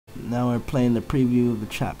Now we're playing the preview of the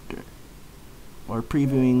chapter. Or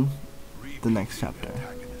previewing the next chapter.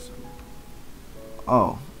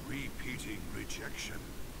 Oh. Repeating rejection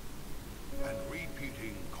and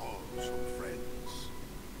repeating calls from friends.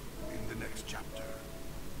 In the next chapter,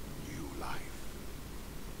 new life.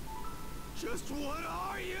 Just what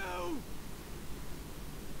are you?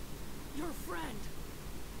 Your friend.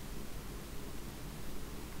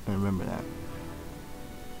 I remember that.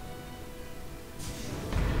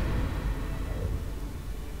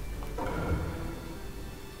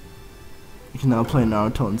 You can now play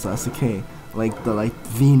Naruto and Sasuke, like the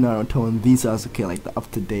Naruto and the Sasuke, like the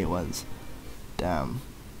up-to-date ones. Damn.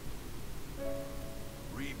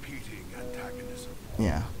 Repeating antagonism.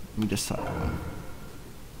 Yeah, we just saw that one.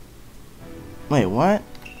 Wait, what?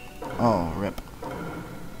 Oh, rip.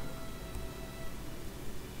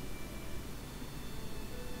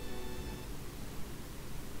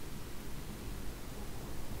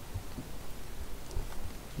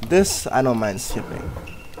 This I don't mind skipping.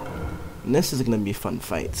 And this is gonna be fun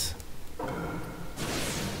fights.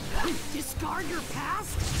 Discard your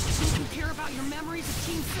past? Don't you care about your memories of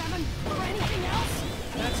Team 7 or anything else?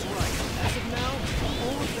 That's right. As of now,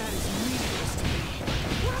 all of that is meaningless to me.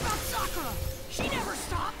 What about Sakura? She never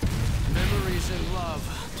stopped. Memories and love.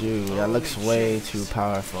 Dude, that looks way too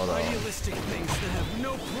powerful though. Idealistic things that have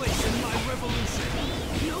no place in my revolution.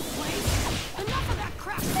 No place? Enough of that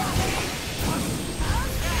crap.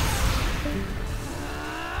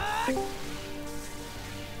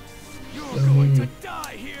 You're going to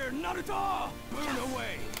die here, Naruto! Burn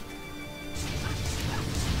away!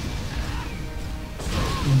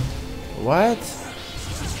 What? I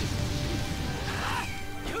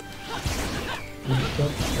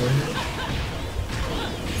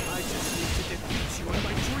just need to defeat you and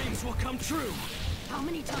my dreams will come true! How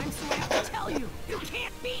many times do I have to tell you? You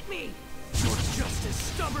can't beat me! You're just as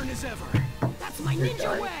stubborn as ever! That's my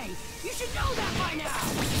ninja way! You should know that by now!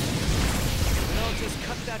 And I'll just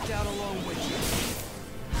cut that down along with you.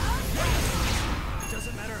 It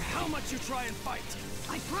doesn't matter how much you try and fight.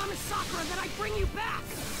 I promised Sakura that I'd bring you back!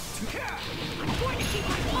 I'm going to keep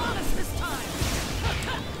my promise this time!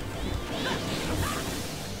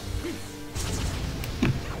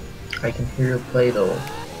 I can hear you play though.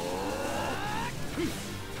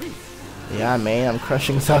 Yeah, man, I'm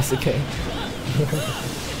crushing Sasuke.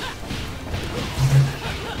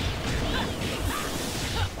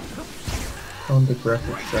 Found the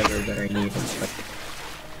graphic trigger that I need.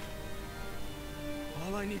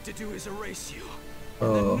 All I need to do is erase you.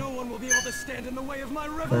 Oh. And then no one will be able to stand in the way of my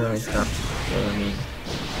No, revolution. it's not what I need.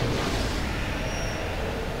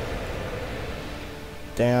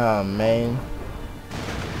 Damn, man.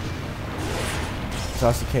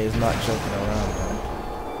 Sasuke is not joking around, though.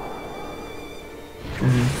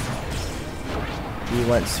 He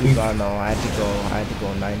went Susanoo. I had to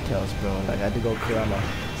go Nine Tails, bro. Like, I had to go Kurama.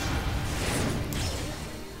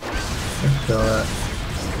 I feel that.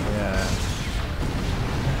 Yeah.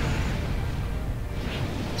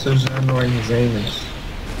 So Xanor and Zanus.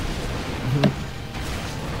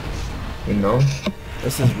 You know?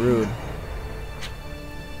 This is rude.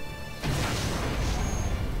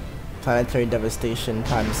 Planetary devastation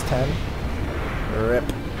times 10.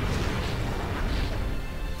 Rip.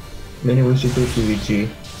 Maybe we should do PvG.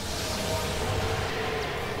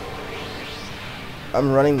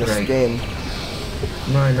 I'm running this Right. game.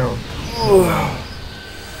 No, I know.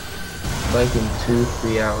 Like in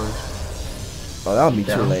 2-3 hours. Oh, that'll be too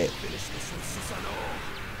Down. late.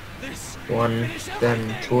 One,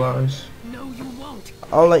 then 2 hours. No, you won't.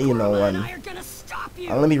 I'll let you know Kurama and when. I are gonna stop you.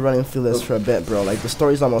 I'm gonna be running through this for a bit, bro. Like, the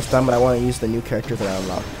story's almost done, but I want to use the new characters that I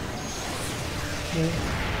unlocked.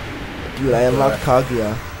 Dude, I unlocked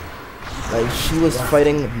Kaguya. Like, she was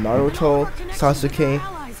fighting Naruto, Sasuke,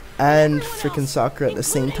 and freaking Sakura at the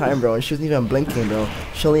same time, bro. And she wasn't even blinking, bro.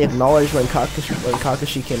 She only acknowledged when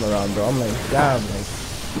Kakashi came around, bro. I'm like, damn, like.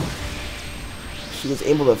 She was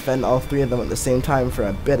able to defend all three of them at the same time for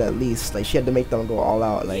a bit at least. Like, she had to make them go all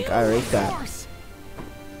out. Like, I rate that.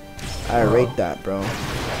 I rate that, bro.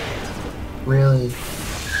 Really?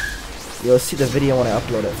 You'll see the video when I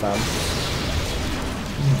upload it, fam.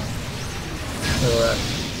 So,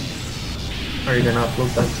 are you gonna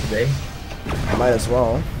upload that today? I might as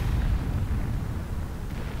well.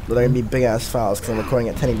 But they're gonna be big ass files because I'm recording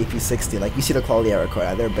at 1080p 60. Like, you see the quality I record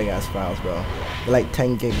at. They're big ass files, bro. They're like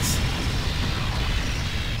 10 gigs.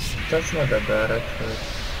 That's not that bad, actually.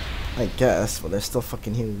 I guess, but they're still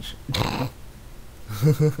fucking huge.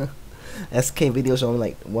 SK videos are only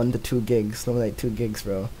like 1 to 2 gigs. Only like 2 gigs,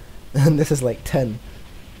 bro. And this is like 10.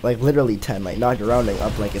 Like, literally 10. Like, not rounding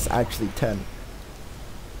up, like, it's actually 10.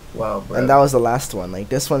 Wow, bro. And that was the last one. Like,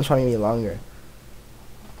 this one's probably gonna be longer.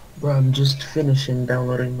 Bro, I'm just finishing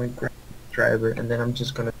downloading my driver, and then I'm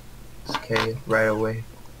just gonna Sasuke right away.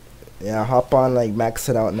 Yeah, hop on, like, max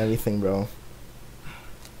it out and everything, bro.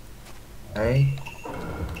 Hey?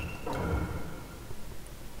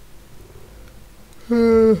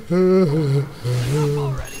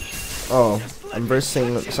 Oh, I'm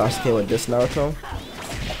versing Sasuke with this Naruto.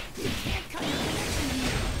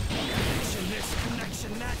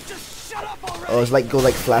 Oh, it's like go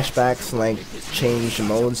like flashbacks and like change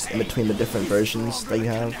modes in between the different versions that you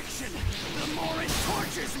have. The more it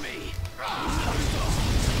tortures me.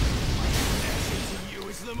 You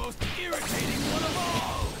is the most irritating one of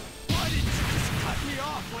all. Why didn't you just cut me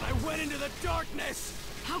off when I went into the darkness?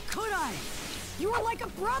 How could I? You were like a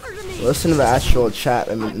brother to me. Listen to the actual chat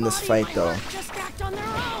in this fight though. Just act on their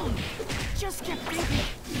own. Just kept thinking,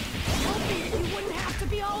 hoping you wouldn't have to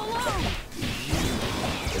be all alone.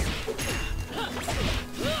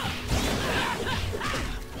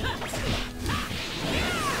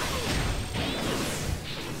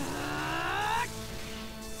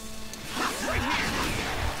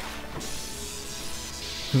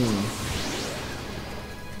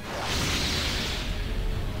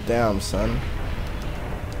 Damn, son.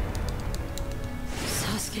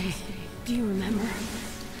 Sasuke, do you remember?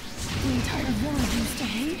 The entire village used to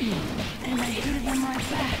hate me, and I hated them right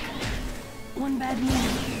back. One bad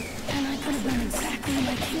move, and I could have been exactly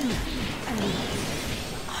like you. And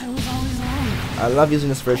I was always alone. I love using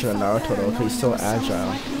this version of Naruto though, because he's so agile.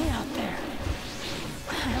 Like me out there.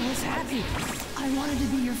 I was happy. I wanted to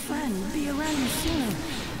be your friend, be around you sooner,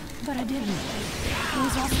 but I didn't. I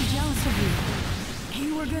was also jealous of you.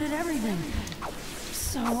 You were good at everything.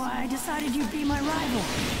 So I decided you'd be my rival.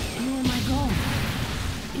 You were my goal.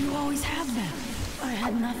 You always have been. I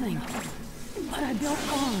had nothing. But I built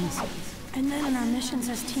bonds. And then in our missions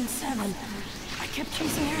as Team 7, I kept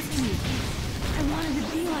chasing after you. I wanted to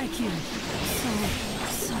be like you. So,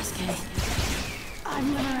 Sasuke, I've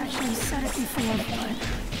never actually said it before, but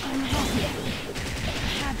I'm happy.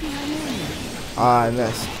 Happy I knew you. Ah, I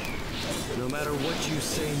missed. No matter what you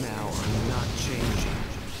say now, I'm not changing.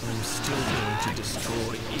 I'm still going to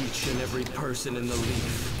destroy each and every person in the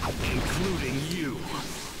Leaf, including you.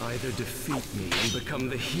 Either defeat me and become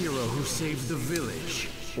the hero who saved the village,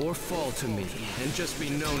 or fall to me and just be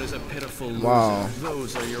known as a pitiful loser. Wow.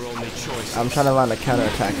 Those are your only choices. I'm trying to land a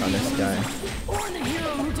counterattack on this guy. Or the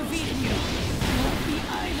hero who defeated you. I won't be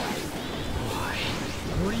either. Why?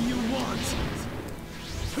 What do you want?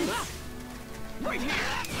 Right here!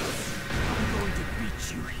 I'm going to beat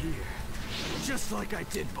you here. Just like I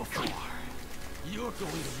did before. You're going to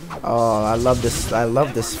lose. Oh, I love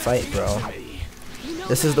this fight, bro.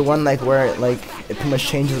 This is the one like where it pretty much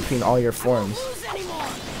changes between all your forms.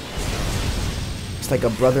 It's like a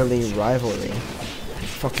brotherly rivalry.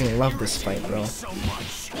 Fucking love this fight, bro.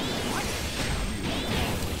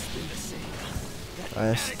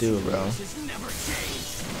 Let's do, bro.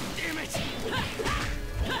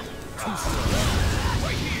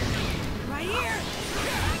 Right here.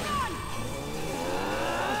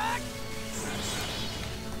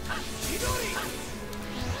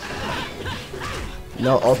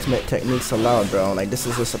 No ultimate techniques allowed, bro. Like, this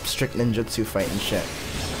is just a strict ninjutsu fight and shit.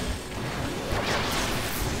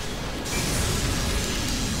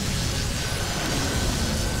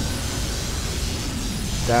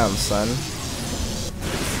 Damn, son.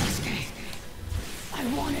 I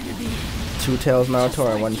wanted to be. 2 tails Naruto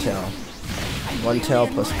or 1 tail? 1 tail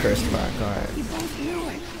plus cursed mark, alright. We both knew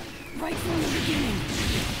it. Right from the beginning.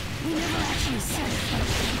 We never actually said it, but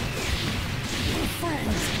we're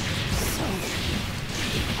friends. So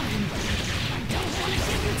I don't want to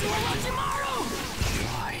give you to Orochimaru!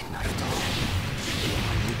 Why, Naruto?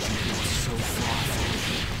 Why would you go so far from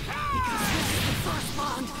me? Because this is the first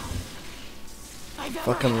bond I've ever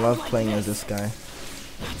Fucking had love like playing as this. this guy.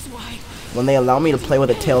 That's why. When they allow me to play with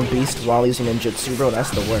a tailed beast while using ninjutsu, bro,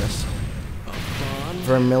 that's the worst.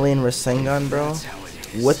 Vermilion Rasengan, bro.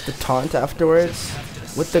 With the taunt afterwards.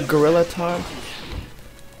 With the gorilla taunt.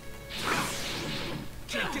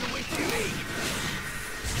 Can't get away from me!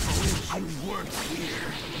 Only you weren't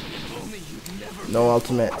here. Only you'd never... No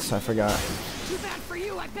ultimates, I forgot. Too bad for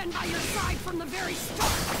you, I've been by your side from the very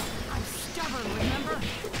start. I'm stubborn, remember?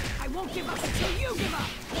 I won't give up until you give up.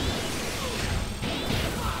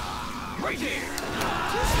 Right here!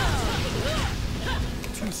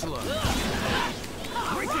 Too slow.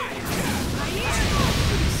 Right there!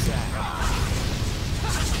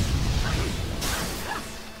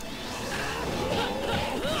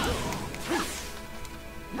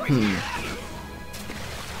 Right here.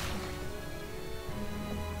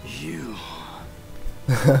 You...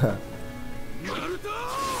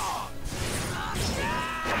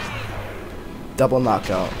 Double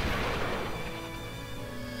knockout.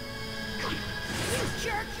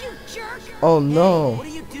 You jerk! Oh no. What are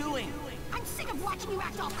you doing? I'm sick of watching you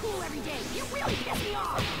act all cool every day. You really piss me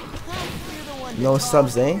off. You're the one No that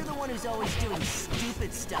subs, talks. eh? You're the one who's always doing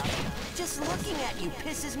stupid stuff. Just looking at you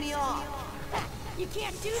pisses me off. You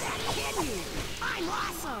can't do that, can you? I'm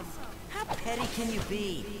awesome. How petty can you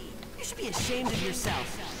be? You should be ashamed of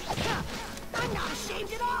yourself. Huh. I'm not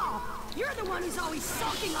ashamed at all. You're the one who's always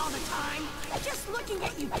sulking all the time. Just looking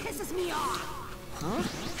at you pisses me off. Huh?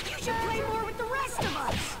 You should play more with the rest of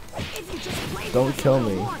us. If you just play with Don't us a kill little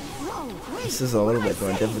me. more. Whoa, wait, This is a little what am bit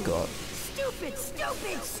more I saying? difficult. Stupid,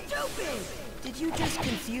 stupid, stupid. Did you just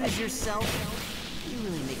confuse yourself? You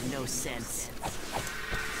really make no sense.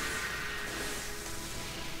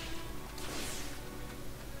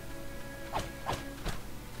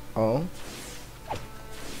 Oh.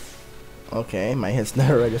 Okay, my hit's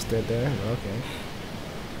never registered there. Okay.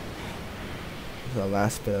 The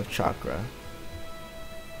last bit of chakra.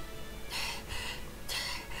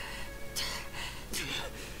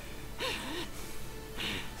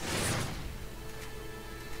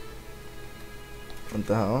 What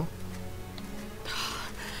the hell?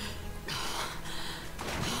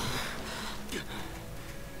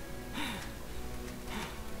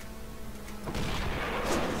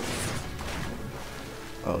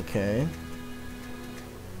 Okay.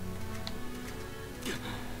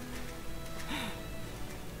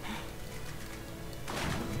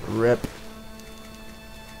 Rip.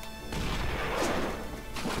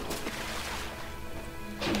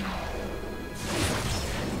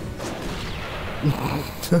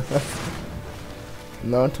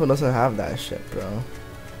 Naruto doesn't have that shit, bro.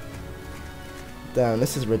 Damn,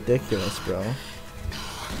 this is ridiculous, bro.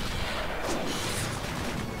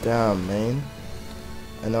 Damn, man.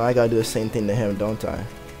 I know I gotta do the same thing to him, don't I?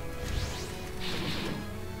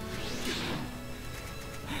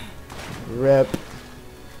 Rip.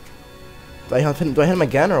 Do I hit him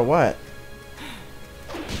again or what?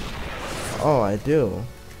 Oh, I do.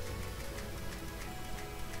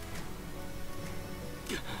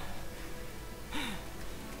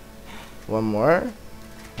 One more?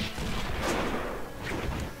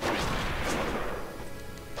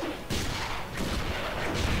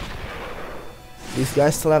 These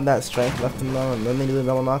guys still have that strength left in them, and then they do the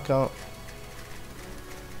double knockout.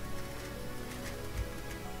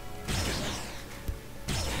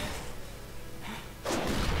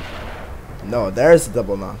 No, there's the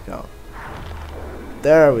double knockout.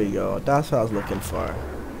 There we go. That's what I was looking for.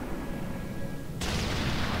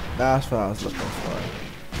 That's what I was looking for.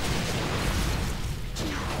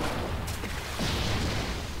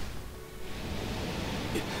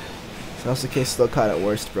 Sasuke still caught it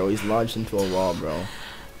worst, bro. He's launched into a wall, bro.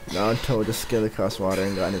 Naruto just skidded across water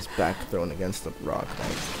and got his back thrown against the rock.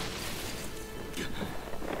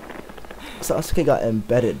 Sasuke got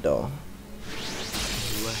embedded, though.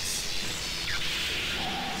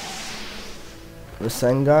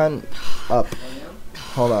 Rasengan up.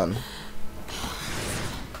 Hold on.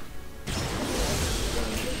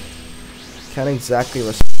 Can't exactly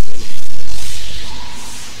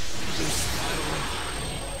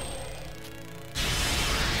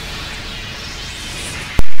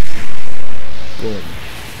boom.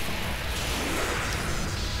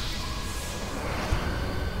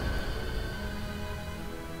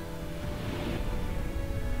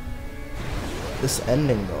 This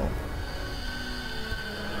ending though.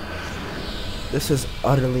 This is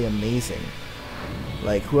utterly amazing.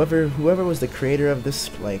 Like whoever was the creator of this,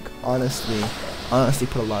 like honestly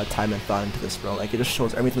put a lot of time and thought into this, bro. Like it just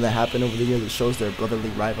shows everything that happened over the years. It shows their brotherly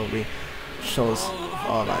rivalry. It shows,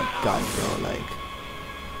 oh my god, bro. Like,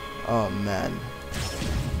 oh man.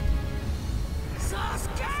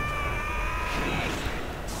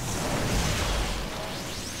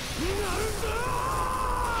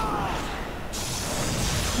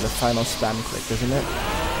 The final spam click, isn't it?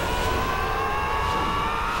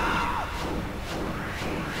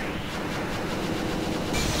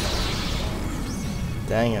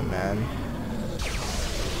 Dang it, man.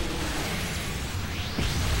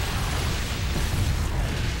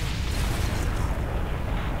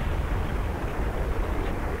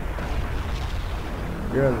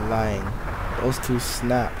 You're lying. Those two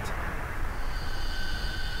snapped.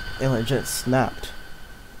 They legit snapped.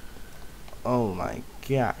 Oh my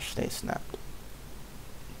gosh, they snapped.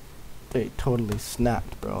 They totally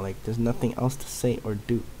snapped, bro. Like, there's nothing else to say or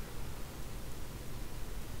do.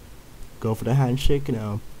 Go for the handshake and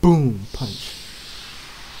a boom punch.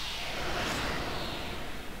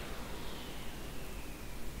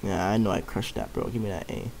 Yeah, I know I crushed that, bro. Give me that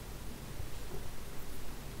A.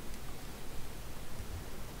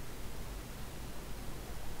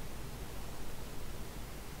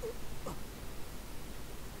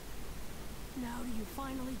 Now do you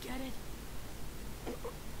finally get it?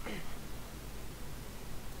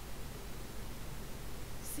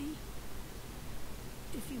 See?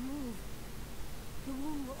 If you move, the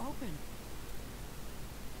wound will open.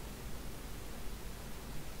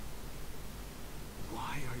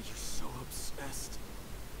 Why are you so obsessed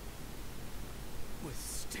with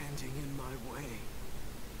standing in my way?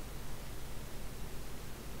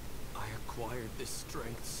 I acquired this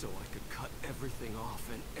strength so I could cut everything off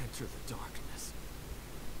and enter the darkness.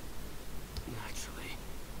 Naturally,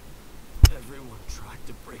 everyone tried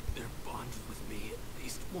to break their bond with me at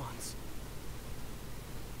least once.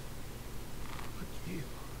 But you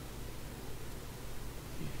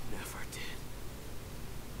never did.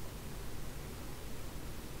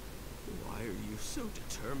 Why are you so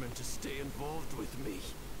determined to stay involved with me?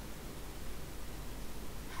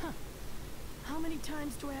 Huh. How many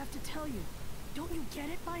times do I have to tell you? Don't you get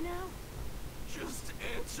it by now? Just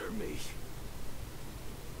answer me.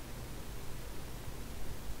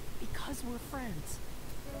 Because we're friends.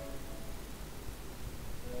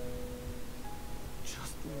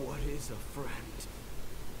 Just what is a friend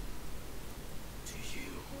to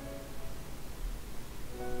you?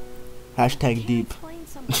 Hashtag Can't deep. explain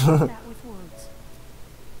something like that with words.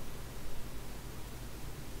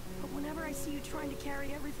 But whenever I see you trying to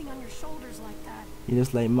carry everything on your shoulders like that, You're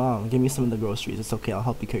just like, Mom, give me some of the groceries. It's okay. I'll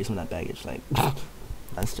help you carry some of that baggage. Like,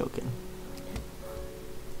 that's joking.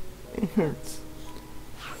 It hurts.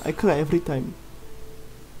 I cry every time.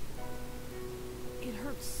 it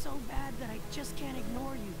hurts so bad that I just can't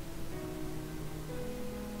ignore you.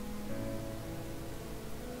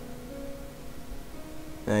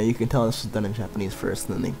 You can tell this was done in Japanese first,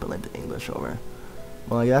 and then they put like the English over.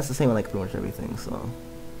 Well, like, that's the same with like pretty much everything. So.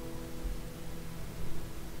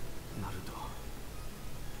 Naruto.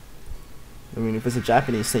 I mean, if it's a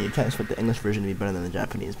Japanese thing, you can't expect the English version to be better than the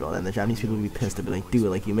Japanese, bro. Then the Japanese people would be pissed. They'd be like, dude,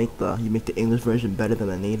 like you make the English version better than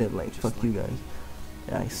the native. Like, fuck you guys.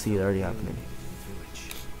 Yeah, I see it already happening.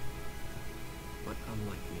 Village. But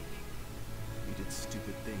unlike me, you did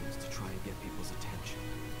stupid things to try and get people's attention.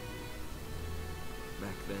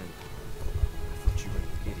 Back then, I thought you were an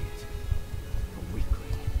idiot, a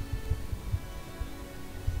weakling.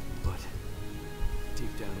 But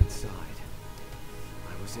deep down inside,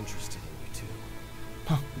 I was interested in you too.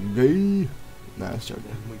 Huh, gay. Nah, it's joking.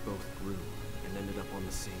 Then we both grew and ended up on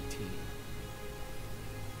the same team.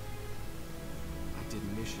 I did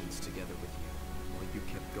missions together with you, while you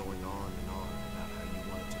kept going on and on about how you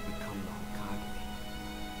wanted to become the Hokage.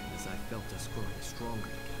 And as I felt us growing stronger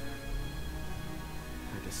together,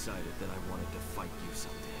 I decided that I wanted to fight you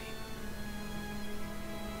someday.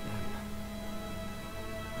 Then,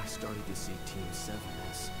 I started to see Team 7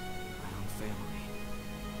 as my own family.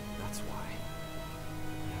 That's why,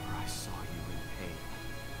 whenever I saw you in pain,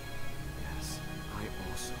 yes, I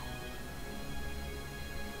also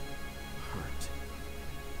hurt.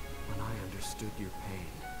 When I understood your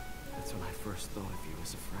pain, that's when I first thought of you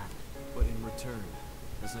as a friend. But in return,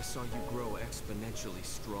 as I saw you grow exponentially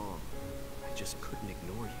strong, I just couldn't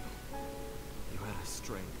ignore you. You had a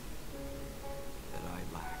strength that I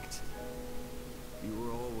lacked. You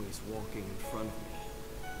were always walking in front of me,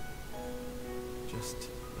 just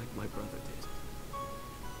like my brother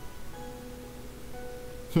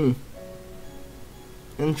did.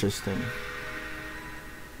 Interesting.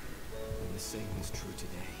 And the same is true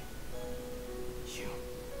today. You.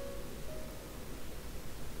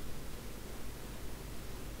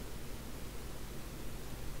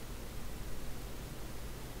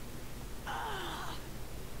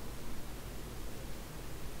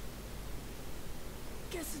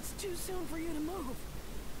 Guess it's too soon for you to move.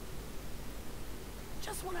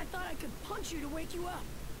 Just when I thought I could punch you to wake you up.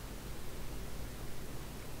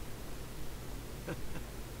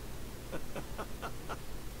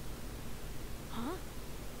 Huh?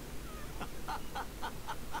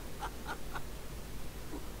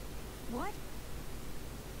 What?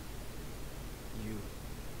 You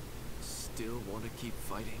still want to keep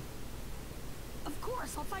fighting? Of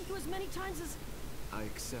course, I'll fight you as many times as... I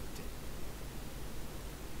accept it.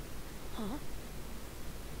 Huh?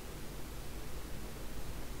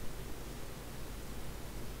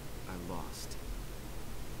 I lost.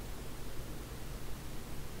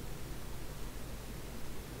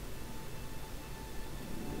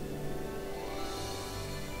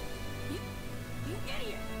 You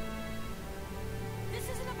idiot! This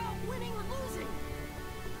isn't about winning or losing.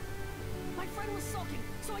 My friend was so talking,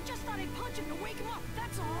 so I just thought I'd punch him to wake him up,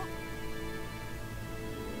 that's all.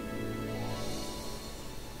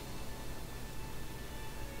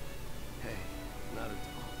 Hey,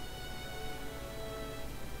 Naruto.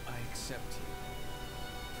 I accept you.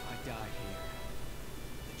 If I die here,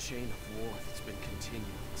 the chain of war that's been continuing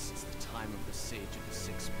since the time of the Sage of the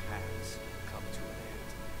Six Paths will come to an end.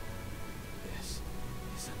 This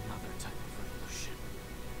is another type of revolution.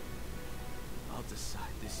 I'll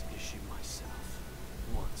decide this issue myself,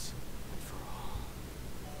 once and for all.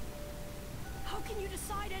 How can you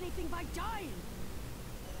decide anything by dying?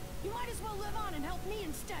 You might as well live on and help me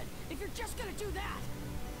instead, if you're just gonna do that.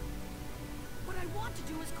 What I want to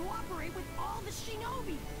do is cooperate with all the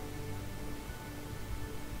shinobi.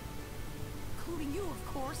 Including you, of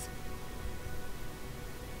course.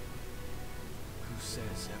 Who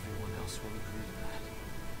says everyone else will agree to that?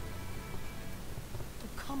 Oh,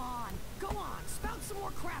 come on. Go on. Spout some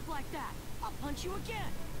more crap like that. I'll punch you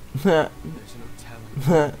again. There's no telling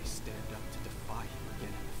when they stand up to defy you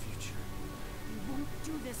again in the future. You won't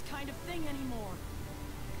do this kind of thing anymore.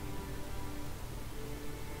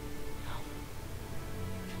 No.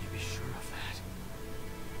 Can you be sure of that?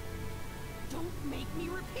 Don't make me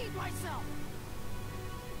repeat myself.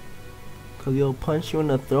 Cause he'll punch you in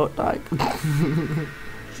the throat, dog.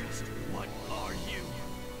 Just what are you?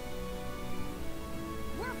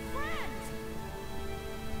 We're friends.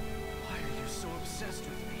 Why are you so obsessed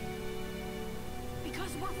with me?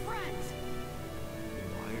 Because we're friends.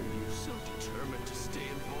 Why are you so determined to stay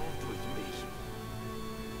involved with me?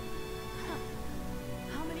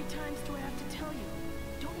 How many times do I have to tell you?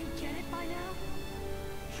 Don't you get it by now?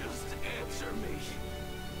 Just answer me.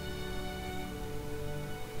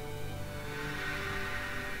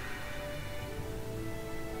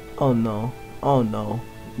 Oh no. Oh no.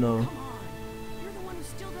 No. Come on. You're the one who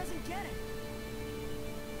still doesn't get it.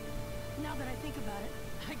 Now that I think about it,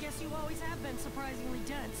 I guess you always have been surprisingly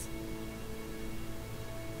dense.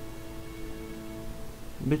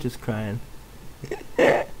 Bitch is crying.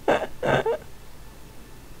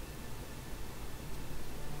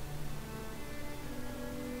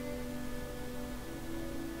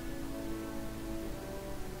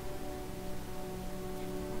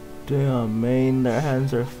 Damn, man, their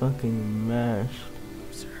hands are fucking mashed.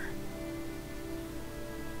 Loser.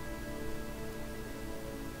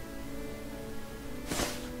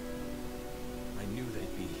 I knew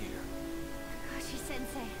they'd be here.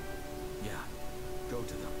 Kakashi-sensei. Yeah, go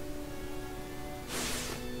to them.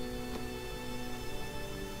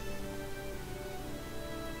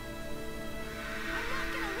 I'm not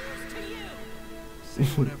gonna lose to you! Say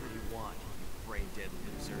whatever you want, you brain-dead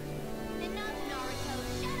loser. Enough, Naruto.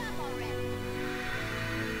 Shut up already.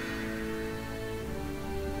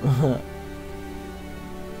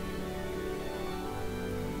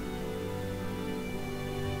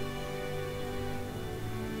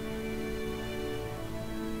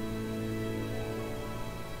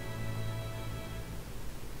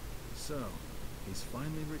 So, he's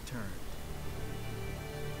finally returned.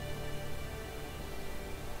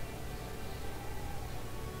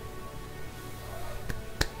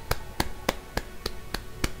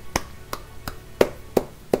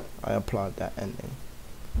 I applaud that ending.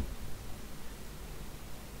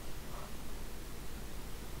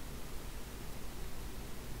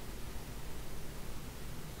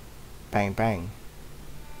 Bang bang.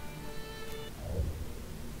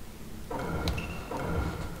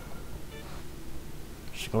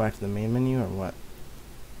 Should go back to the main menu or what?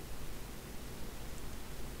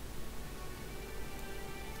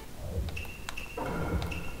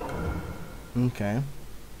 Okay.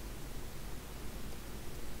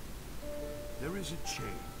 There is a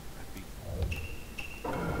chain that be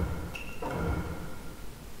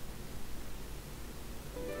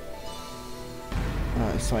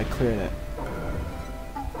Alright, so I cleared it.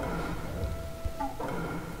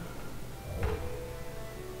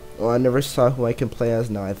 Oh, I never saw who I can play as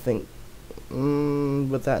now. I think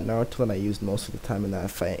with that Naruto that I used most of the time in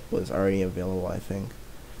that fight was already available, I think.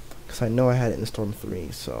 Because I know I had it in Storm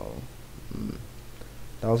 3, so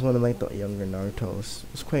that was one of like the younger Narutos.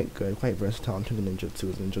 It was quite good, quite versatile in terms of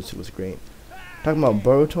ninjutsu. Ninjutsu was great. Talking about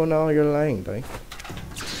Boruto now, you're lying, like.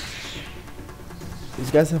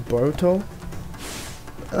 These guys have Boruto?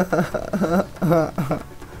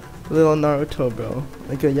 Little Naruto, bro.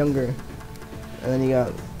 Like a younger. And then you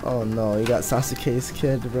got, oh no, you got Sasuke's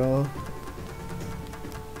kid, bro.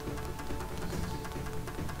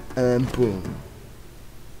 And then boom.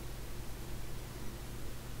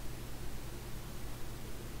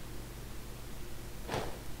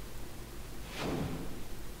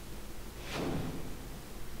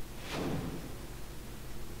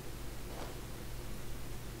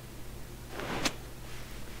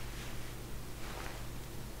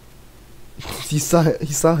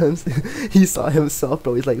 him he saw himself,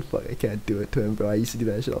 bro. He's like, fuck, I can't do it to him, bro. I used to do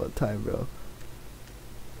that shit all the time, bro.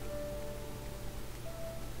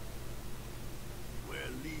 Where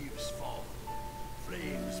leaves fall,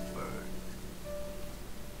 flames burn.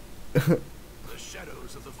 The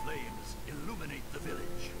shadows of the flames illuminate the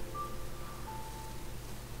village.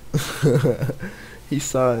 he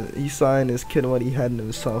saw in his kid what he had in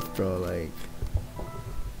himself, bro. Like,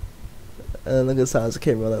 and look at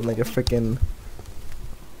Sasuke, bro. Like a freaking.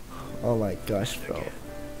 Oh my gosh, bro.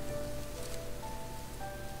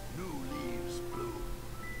 New leaves bloom.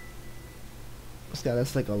 This guy,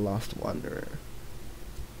 that's like a lost wanderer.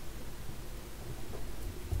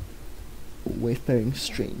 Wayfaring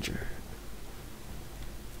stranger.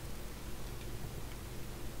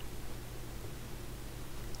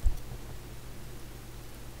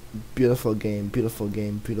 Beautiful game, beautiful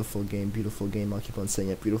game, beautiful game, beautiful game. I'll keep on saying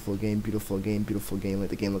it. Beautiful game, beautiful game, beautiful game. Like,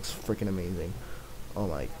 the game looks freaking amazing. Oh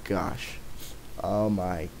my gosh. Oh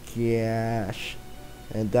my gosh.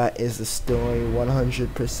 And that is the story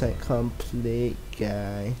 100% complete,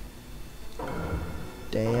 guy.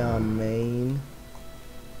 Damn, man.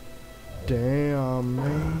 Damn,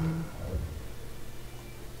 man.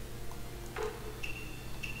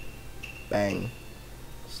 Bang.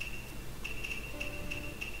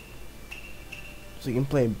 So you can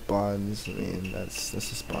play bonds. I mean, this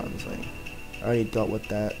is bonds. Like, I already dealt with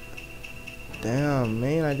that. Damn,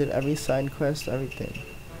 man, I did every side quest, everything.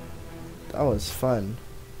 That was fun.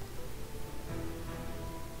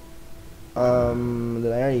 Did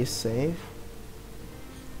I already save?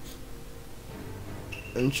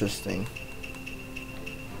 Interesting.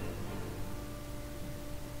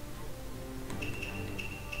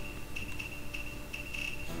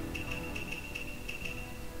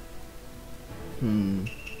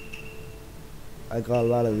 I got a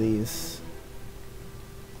lot of these.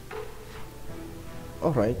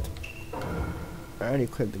 Alright. I already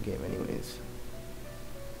quit the game anyways.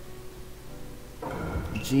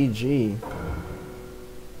 GG.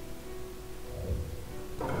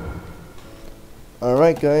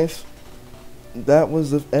 Alright, guys. That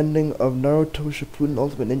was the ending of Naruto Shippuden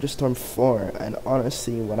Ultimate Ninja Storm 4. And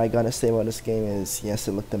honestly, what I gotta say about this game is, yes,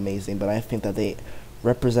 it looked amazing, but I think that they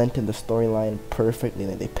represented the storyline perfectly.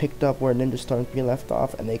 Like, they picked up where Ninja Storm 3 left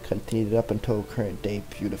off, and they continued it up until current day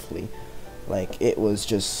beautifully. Like, it was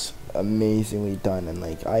just amazingly done, and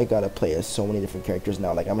like, I gotta play as so many different characters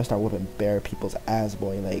now. Like, I'm gonna start whooping bare people's ass,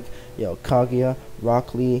 boy. Like, yo, Kaguya,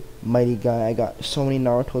 Rock Lee, Mighty Guy. I got so many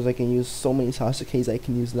Narutos I can use, so many Sasukes I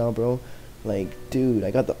can use now, bro. Like, dude, I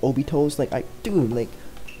got the Obitos. Like, dude, like,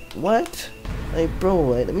 what? Like, bro,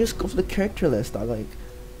 like, let me just go for the character list, dog. Like,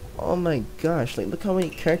 oh my gosh, like, look how many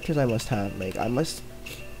characters I must have. Like, I must.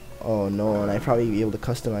 Oh no, and I probably be able to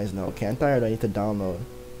customize now, can't I? Or do I need to download?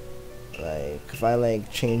 Like, if I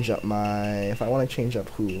like change up if I want to change up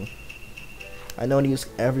who, I know how to use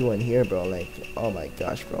everyone here, bro. Like, oh my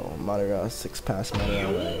gosh, bro. Madara, 6-pass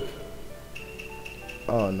Madara, like,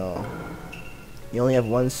 oh no. You only have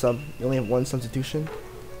one substitution?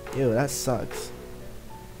 Ew, that sucks.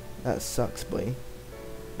 That sucks, boy.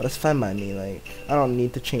 But it's fine by me, like, I don't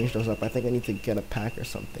need to change those up. I think I need to get a pack or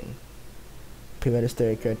something.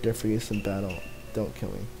 Pre-registry character for use in battle. Don't kill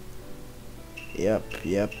me. Yep.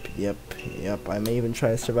 I may even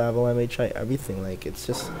try survival. I may try everything. Like, it's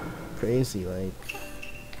just crazy. Like,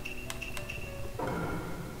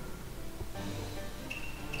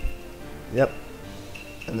 yep.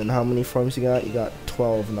 And then how many forms you got? You got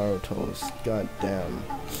 12 Narutos. God damn.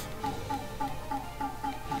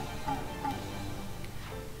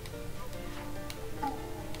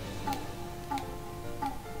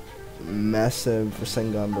 Massive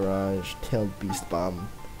Rasengan Barrage, Tailed Beast Bomb.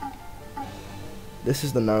 This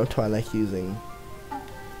is the Naruto I like using.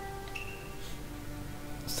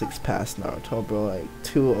 6-pass Naruto, bro. Like,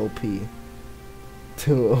 too OP.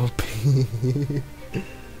 Too OP.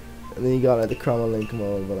 And then you got like the Chroma Link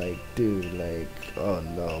mode, but like, dude, like, oh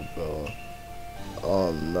no, bro.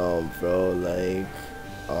 Oh no, bro. Like,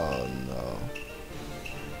 oh no.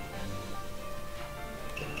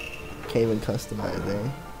 Can't even customize, eh?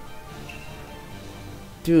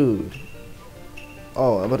 Dude.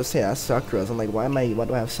 Oh, I'm about to say that's Sakura's. I'm like, why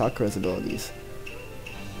do I have Sakura's abilities?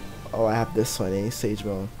 Oh, I have this one, eh? Sage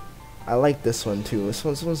Bone. I like this one too. This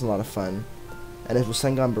one's a lot of fun. And this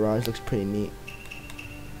Rasengan Barrage looks pretty neat.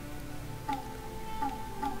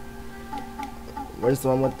 Where's the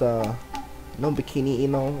one with the no Bikini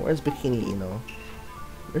Ino? Where's Bikini Ino?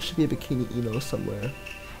 There should be a Bikini Ino somewhere.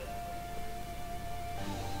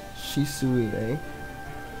 Shisui, eh?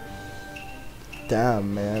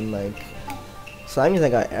 Damn, man, like, so that means I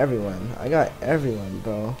got everyone. I got everyone,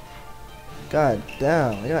 bro. God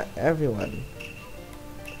damn, I got everyone.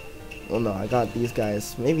 Well, no, I got these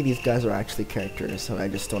guys. Maybe these guys are actually characters, and I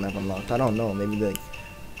just don't have unlocked. I don't know. Maybe they.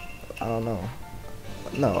 I don't know.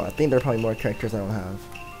 No, I think there are probably more characters I don't have.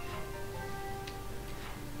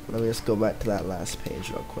 Let me just go back to that last page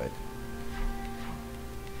real quick.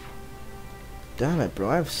 Damn it, bro.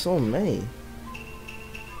 I have so many.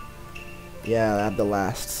 Yeah, I have the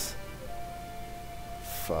lasts.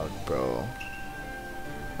 Fuck, bro.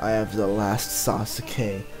 I have the last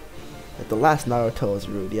Sasuke. Like, the last Naruto is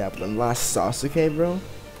rude, yeah, but the last Sasuke, bro?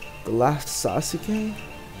 The last Sasuke?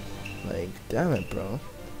 Like, damn it, bro.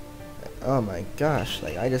 Oh my gosh,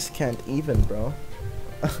 like, I just can't even, bro.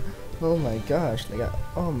 Oh my gosh, like,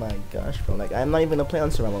 oh my gosh, bro. Like, I'm not even gonna play on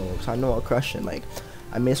survival mode, because I know I'll crush it. Like,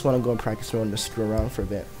 I may just want to go and practice mode and just screw around for a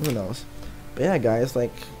bit. Who knows? But yeah, guys,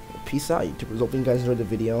 like, peace out, YouTubers. Hope you guys enjoyed the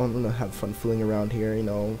video. I'm gonna have fun fooling around here, you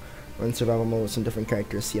know. We're in survival mode with some different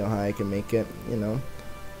characters, see how high I can make it, you know.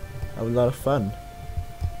 Have a lot of fun.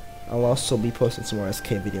 I'll also be posting some more SK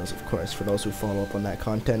videos, of course, for those who follow up on that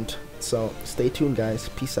content. So, stay tuned, guys.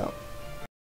 Peace out.